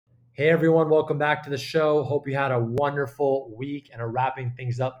Hey everyone, welcome back to the show. Hope you had a wonderful week and are wrapping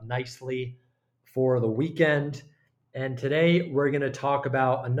things up nicely for the weekend. And today we're going to talk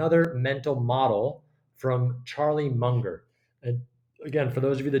about another mental model from Charlie Munger. And again, for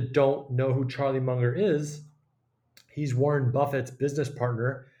those of you that don't know who Charlie Munger is, he's Warren Buffett's business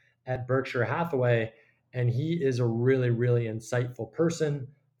partner at Berkshire Hathaway, and he is a really, really insightful person,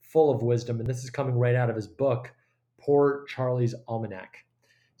 full of wisdom. And this is coming right out of his book, Poor Charlie's Almanac.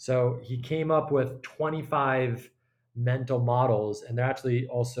 So he came up with 25 mental models, and they're actually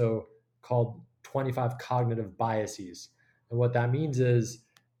also called 25 cognitive biases. And what that means is,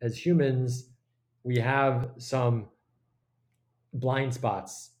 as humans, we have some blind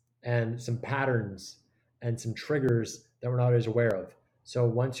spots and some patterns and some triggers that we're not always aware of. So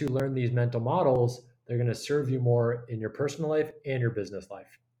once you learn these mental models, they're going to serve you more in your personal life and your business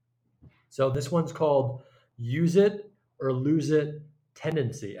life. So this one's called Use It or Lose It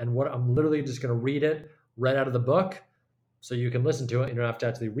Tendency. And what I'm literally just going to read it right out of the book so you can listen to it. You don't have to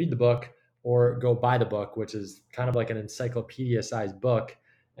actually read the book or go buy the book, which is kind of like an encyclopedia sized book,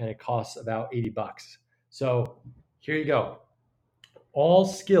 and it costs about 80 bucks. So here you go. All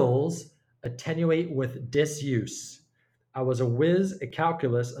skills attenuate with disuse. I was a whiz at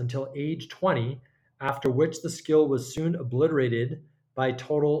calculus until age 20, after which the skill was soon obliterated by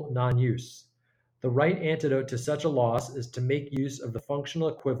total non-use. The right antidote to such a loss is to make use of the functional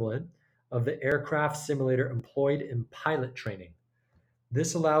equivalent of the aircraft simulator employed in pilot training.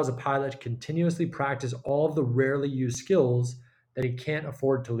 This allows a pilot to continuously practice all of the rarely used skills that he can't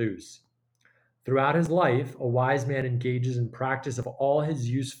afford to lose. Throughout his life, a wise man engages in practice of all his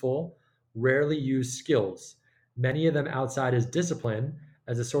useful, rarely used skills, many of them outside his discipline,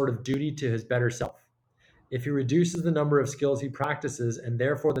 as a sort of duty to his better self. If he reduces the number of skills he practices and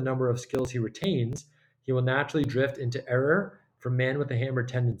therefore the number of skills he retains, he will naturally drift into error from man with a hammer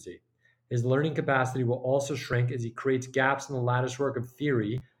tendency. His learning capacity will also shrink as he creates gaps in the latticework of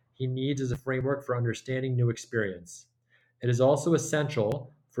theory he needs as a framework for understanding new experience. It is also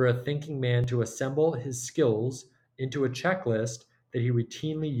essential for a thinking man to assemble his skills into a checklist that he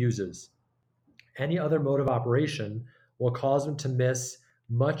routinely uses. Any other mode of operation will cause him to miss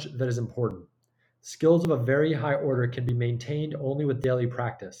much that is important. Skills of a very high order can be maintained only with daily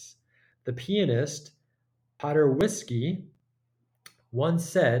practice. The pianist Paderewski once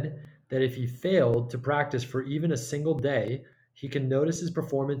said that if he failed to practice for even a single day, he can notice his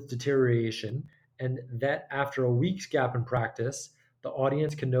performance deterioration, and that after a week's gap in practice, the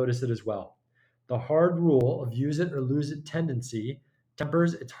audience can notice it as well. The hard rule of use it or lose it tendency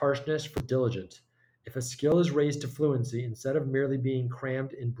tempers its harshness for diligence. If a skill is raised to fluency instead of merely being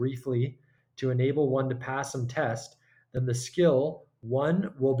crammed in briefly to enable one to pass some test, then the skill,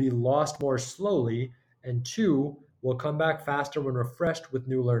 one, will be lost more slowly, and two, will come back faster when refreshed with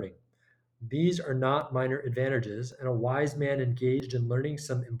new learning. These are not minor advantages, and a wise man engaged in learning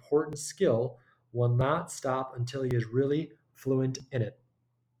some important skill will not stop until he is really fluent in it.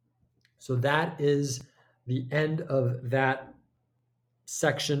 So that is the end of that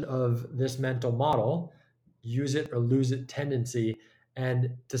section of this mental model, use it or lose it tendency.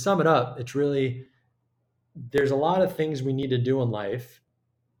 And to sum it up, it's really, there's a lot of things we need to do in life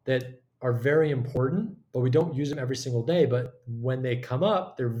that are very important, but we don't use them every single day. But when they come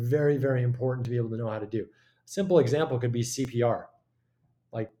up, they're very, very important to be able to know how to do. A simple example could be CPR.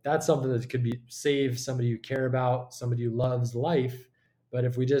 Like that's something that could be save somebody you care about, somebody who loves life. But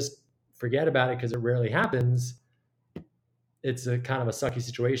if we just forget about it because it rarely happens, it's a kind of a sucky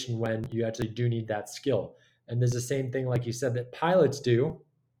situation when you actually do need that skill. And there's the same thing, like you said, that pilots do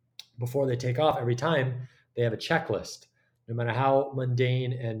before they take off. Every time they have a checklist, no matter how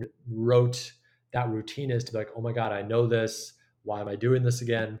mundane and rote that routine is, to be like, oh my God, I know this. Why am I doing this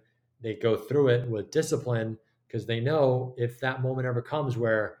again? They go through it with discipline because they know if that moment ever comes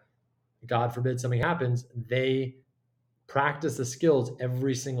where, God forbid, something happens, they practice the skills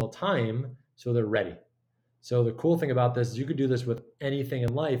every single time so they're ready. So the cool thing about this is you could do this with anything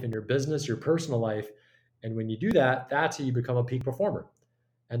in life, in your business, your personal life. And when you do that, that's how you become a peak performer.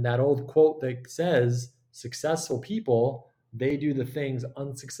 And that old quote that says, successful people, they do the things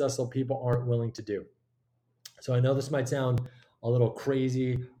unsuccessful people aren't willing to do. So I know this might sound a little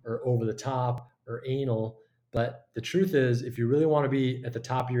crazy or over the top or anal, but the truth is, if you really want to be at the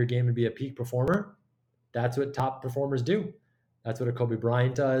top of your game and be a peak performer, that's what top performers do. That's what a Kobe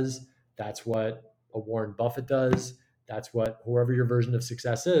Bryant does. That's what a Warren Buffett does. That's what whoever your version of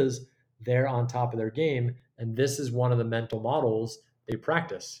success is, they're on top of their game. And this is one of the mental models they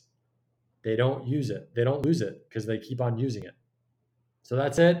practice. They don't use it. They don't lose it because they keep on using it. So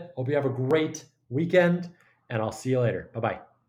that's it. Hope you have a great weekend, and I'll see you later. Bye-bye.